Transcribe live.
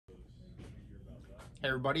Hey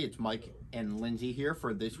everybody, it's Mike and Lindsay here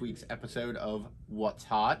for this week's episode of What's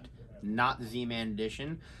Hot, not the Z-Man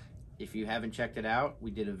edition. If you haven't checked it out, we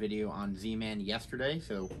did a video on Z-Man yesterday,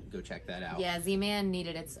 so go check that out. Yeah, Z-Man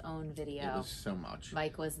needed its own video. It was so much.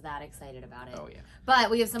 Mike was that excited about it. Oh, yeah. But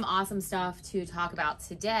we have some awesome stuff to talk about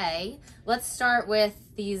today. Let's start with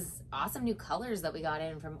these awesome new colors that we got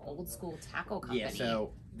in from Old Skool Tackle Company. Yeah,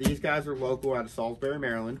 so these guys are local out of Salisbury,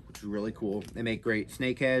 Maryland, which is really cool. They make great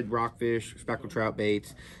snakehead, rockfish, speckled trout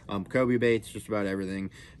baits, cobia baits, just about everything.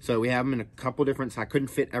 So we have them in a couple different, I couldn't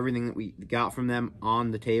fit everything that we got from them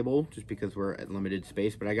on the table just because we're at limited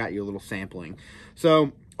space, but I got you a little sampling.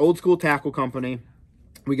 So Old Skool Tackle Company,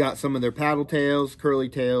 we got some of their paddle tails, curly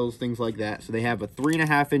tails, things like that. So they have a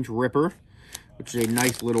 3.5-inch ripper, which is a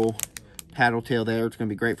nice little paddle tail there. It's going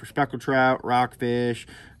to be great for speckled trout, rockfish,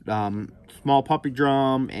 small puppy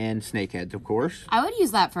drum, and snakeheads, of course. I would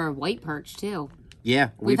use that for white perch too. Yeah.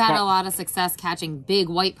 We've had a lot of success catching big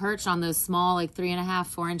white perch on those small, like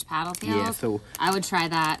 3.5, 4-inch paddle tails. Yeah, so I would try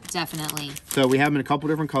that, definitely. So we have them in a couple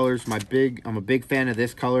different colors. I'm a big fan of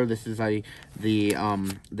this color. This is the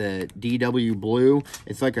DW blue.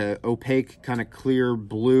 It's like a opaque kind of clear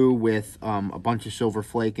blue with a bunch of silver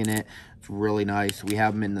flake in it. It's really nice. We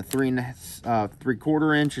have them in the 3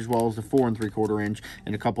 3/4 inch as well as the 4 3/4 inch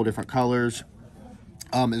in a couple different colors,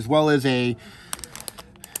 as well as the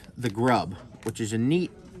grub, which is a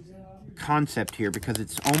neat concept here because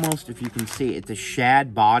it's almost, if you can see, it's a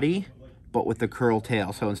shad body but with the curl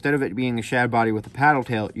tail. So instead of it being a shad body with a paddle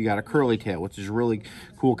tail, you got a curly tail, which is a really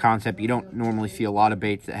cool concept. You don't normally see a lot of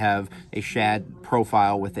baits that have a shad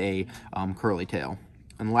profile with a curly tail.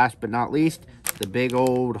 And last but not least, the big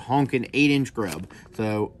old honking 8-inch grub.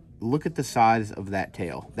 So look at the size of that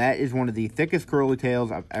tail. That is one of the thickest curly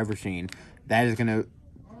tails I've ever seen. That is going to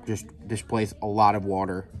just displace a lot of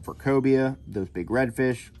water for cobia, those big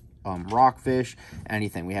redfish, rockfish,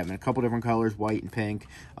 anything. We have in a couple different colors, white and pink.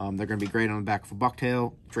 They're going to be great on the back of a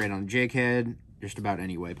bucktail, great on a jig head, just about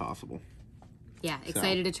any way possible. Yeah,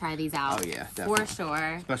 excited to try these out. Oh yeah, definitely. For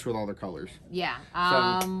sure. Especially with all the colors. Yeah.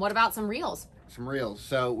 What about some reels? Some reels.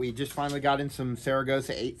 So we just finally got in some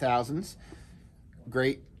Saragossa 8000s.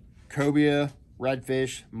 Great cobia,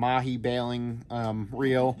 redfish, mahi bailing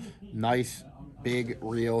reel. Nice big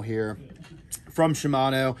reel here from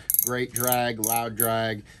Shimano. Great drag, loud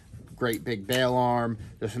drag, great big bail arm.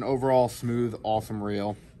 Just an overall smooth, awesome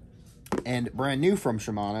reel. And brand new from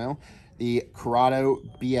Shimano, the Corrado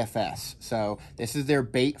BFS. So this is their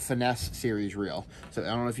Bait Finesse series reel. So I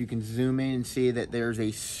don't know if you can zoom in and see that there's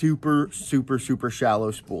a super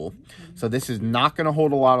shallow spool. So this is not going to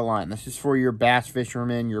hold a lot of line. This is for your bass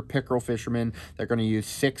fishermen, your pickerel fishermen. They're going to use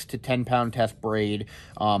 6 to 10 pound test braid,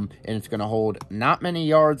 and it's going to hold not many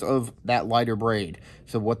yards of that lighter braid.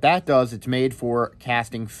 So what that does, it's made for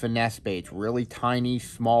casting finesse baits, really tiny,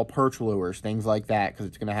 small perch lures, things like that, because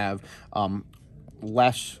it's going to have a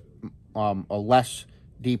less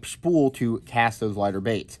deep spool to cast those lighter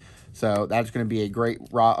baits. So that's going to be a great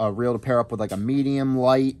reel to pair up with like a medium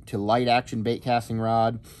light to light action bait casting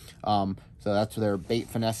rod. So that's their Bait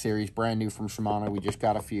Finesse series, brand new from Shimano. We just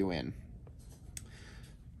got a few in.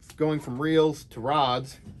 Going from reels to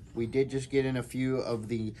rods, we did just get in a few of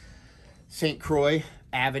the St. Croix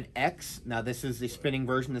Avid X. Now this is the spinning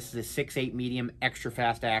version. This is a 6/8 medium extra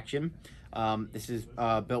fast action. This is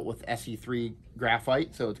built with SE3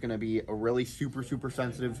 graphite, so it's going to be a really super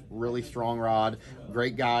sensitive, really strong rod.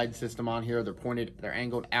 Great guide system on here. They're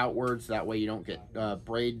angled outwards, so that way you don't get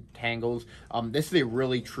braid tangles. This is a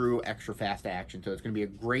really true extra fast action, so it's going to be a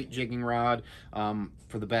great jigging rod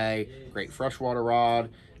for the bay, great freshwater rod,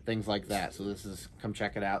 things like that. So this is, come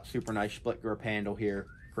check it out. Super nice split grip handle here.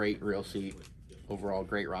 Great reel seat. Overall,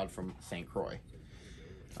 great rod from St. Croix.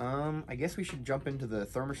 I guess we should jump into the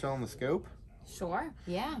thermocell and the scope. Sure,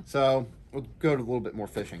 yeah. So we'll go to a little bit more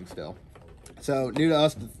fishing still. So new to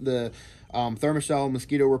us, the thermocell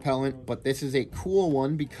mosquito repellent, but this is a cool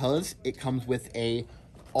one because it comes with a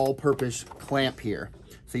all-purpose clamp here.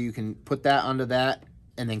 So you can put that under that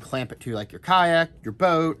and then clamp it to like your kayak, your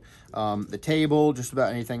boat, the table, just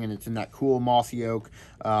about anything, and it's in that cool mossy oak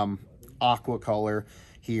aqua color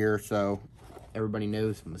here. So everybody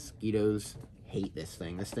knows mosquitoes hate this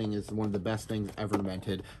thing. This thing is one of the best things ever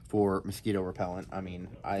invented for mosquito repellent. I mean,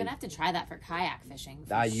 I'm gonna have to try that for kayak fishing.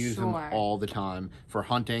 I use them all the time for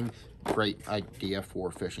hunting. Great idea for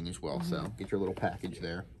fishing as well. So get your little package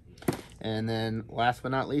there. And then last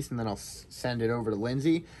but not least, and then I'll send it over to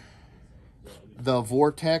Lindsay, the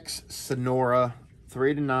Vortex Sonora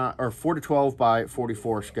 4 to 12 by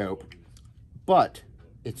 44 scope, but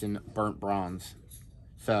it's in burnt bronze.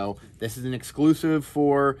 So this is an exclusive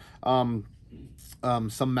for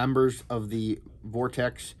some members of the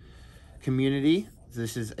Vortex community.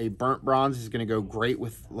 This is a burnt bronze. This is going to go great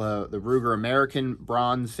with the Ruger American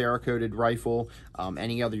bronze Cerakoted rifle.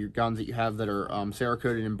 Any other guns that you have that are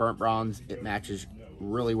Cerakoted and burnt bronze, it matches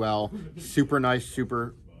really well. Super nice,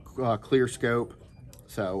 super clear scope.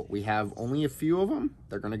 So we have only a few of them.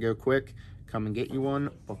 They're going to go quick. Come and get you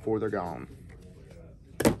one before they're gone.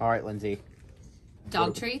 All right, Lindsay.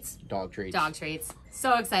 Dog treats? Dog treats. Dog treats.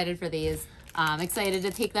 So excited for these. Excited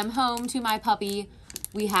to take them home to my puppy.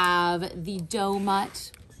 We have the dough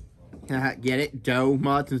mutt. Get it? Dough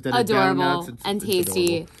mutts instead of Adorable donuts. and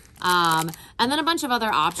tasty. And then a bunch of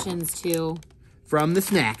other options too. From the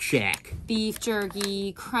Snack Shack. Beef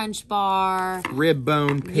jerky, crunch bar. Rib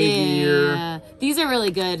bone, pig ear. These are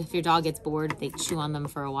really good if your dog gets bored. They chew on them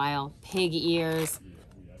for a while. Pig ears.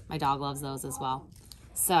 My dog loves those as well.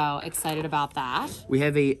 So excited about that. We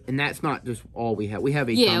have and that's not just all we have. We have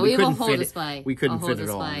a ton. We have a whole display. We couldn't fit it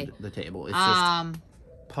all on the table. It's just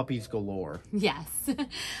puppies galore. Yes.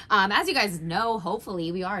 As you guys know,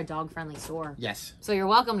 hopefully we are a dog-friendly store. Yes. So you're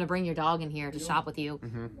welcome to bring your dog in here to shop with you.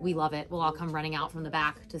 We love it. We'll all come running out from the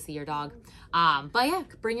back to see your dog. But yeah,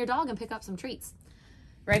 bring your dog and pick up some treats.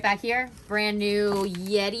 Right back here, brand new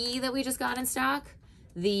Yeti that we just got in stock.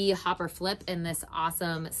 The Hopper Flip in this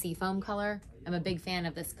awesome seafoam color. I'm a big fan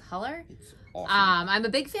of this color. It's awesome. I'm a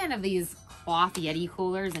big fan of these cloth Yeti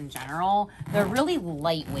coolers in general. They're really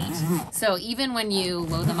lightweight. So even when you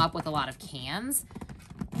load them up with a lot of cans,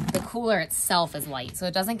 the cooler itself is light, so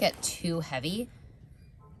it doesn't get too heavy.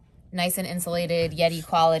 Nice and insulated, Yeti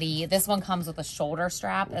quality. This one comes with a shoulder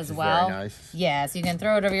strap as well. Very nice. Yeah, so you can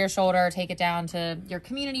throw it over your shoulder, take it down to your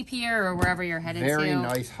community pier or wherever you're headed to. Very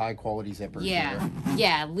nice, high quality zippers. Yeah,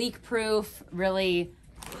 yeah, leak proof, really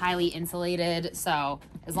highly insulated. So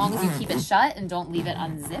as long as you keep it shut and don't leave it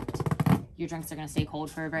unzipped, your drinks are going to stay cold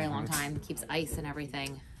for a very long time. Keeps ice and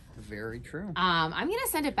everything. Very true. I'm going to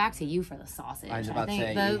send it back to you for the sausage. I was about to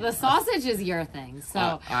say, the sausage is your thing.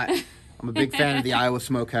 So I'm a big fan of the Iowa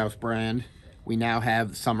Smokehouse brand. We now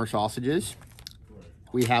have summer sausages.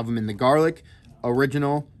 We have them in the garlic,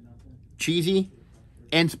 original, cheesy,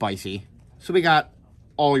 and spicy. So we got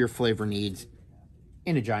all your flavor needs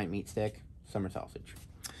in a giant meat stick, summer sausage.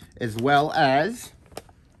 As well as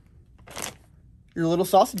your little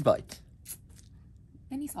sausage bites.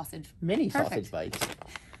 Mini sausage. Mini Perfect. sausage bites.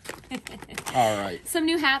 All right. Some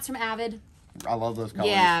new hats from Avid. I love those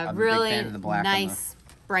colors. Yeah, I'm really a big fan of the black nice,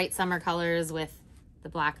 bright summer colors with the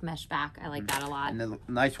black mesh back. I like that a lot. And the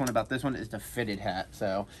nice one about this one is the fitted hat.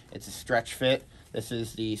 So it's a stretch fit. This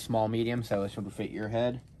is the small medium, so this would fit your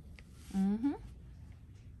head. Mm-hmm.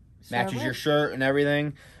 Matches your shirt and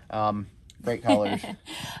everything. Great colors.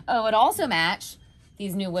 Oh, it also match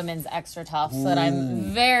these new women's extra toughs that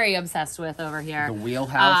I'm very obsessed with over here. The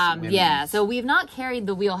Wheelhouse women's. Yeah, so we've not carried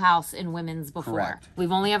the Wheelhouse in women's before. Correct.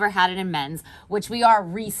 We've only ever had it in men's, which we are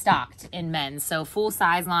restocked in men's. So full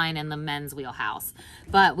size line in the men's Wheelhouse.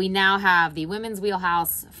 But we now have the women's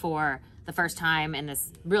Wheelhouse for the first time in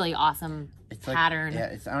this really awesome pattern.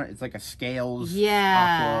 It's like a scales.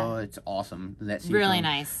 Yeah. Aqua. It's awesome. That's really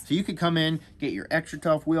nice. So you could come in, get your extra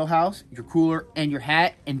tough Wheelhouse, your cooler, and your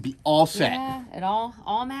hat, and be all set. Yeah, it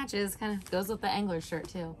all matches. Kind of goes with the angler shirt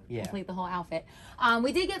too. Yeah. Complete the whole outfit.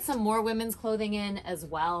 We did get some more women's clothing in as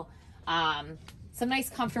well. Some nice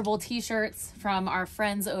comfortable t-shirts from our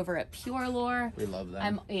friends over at Pure Lore. We love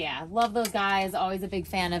them. Love those guys. Always a big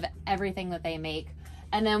fan of everything that they make.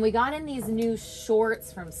 And then we got in these new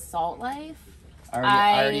shorts from Salt Life.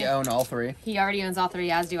 I already own all three. He already owns all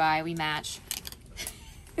three, as do I. We match.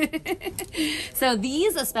 So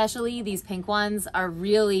these, especially these pink ones, are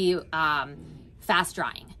really fast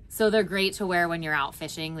drying. So they're great to wear when you're out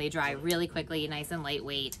fishing. They dry really quickly, nice and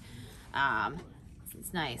lightweight.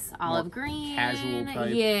 It's nice. Olive green. Casual type.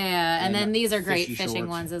 Yeah. And then these are great fishing shorts.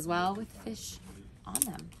 ones as well with fish on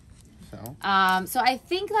them. So I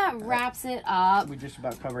think that wraps it up. We just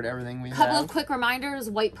about covered everything we have. Couple of quick reminders.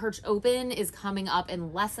 White Perch Open is coming up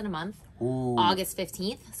in less than a month. Ooh. August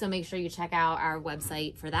 15th. So make sure you check out our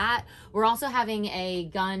website for that. We're also having a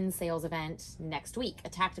gun sales event next week, a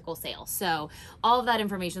tactical sale. So all of that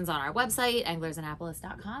information is on our website,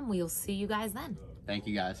 anglersannapolis.com. We'll see you guys then. Thank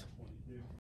you guys.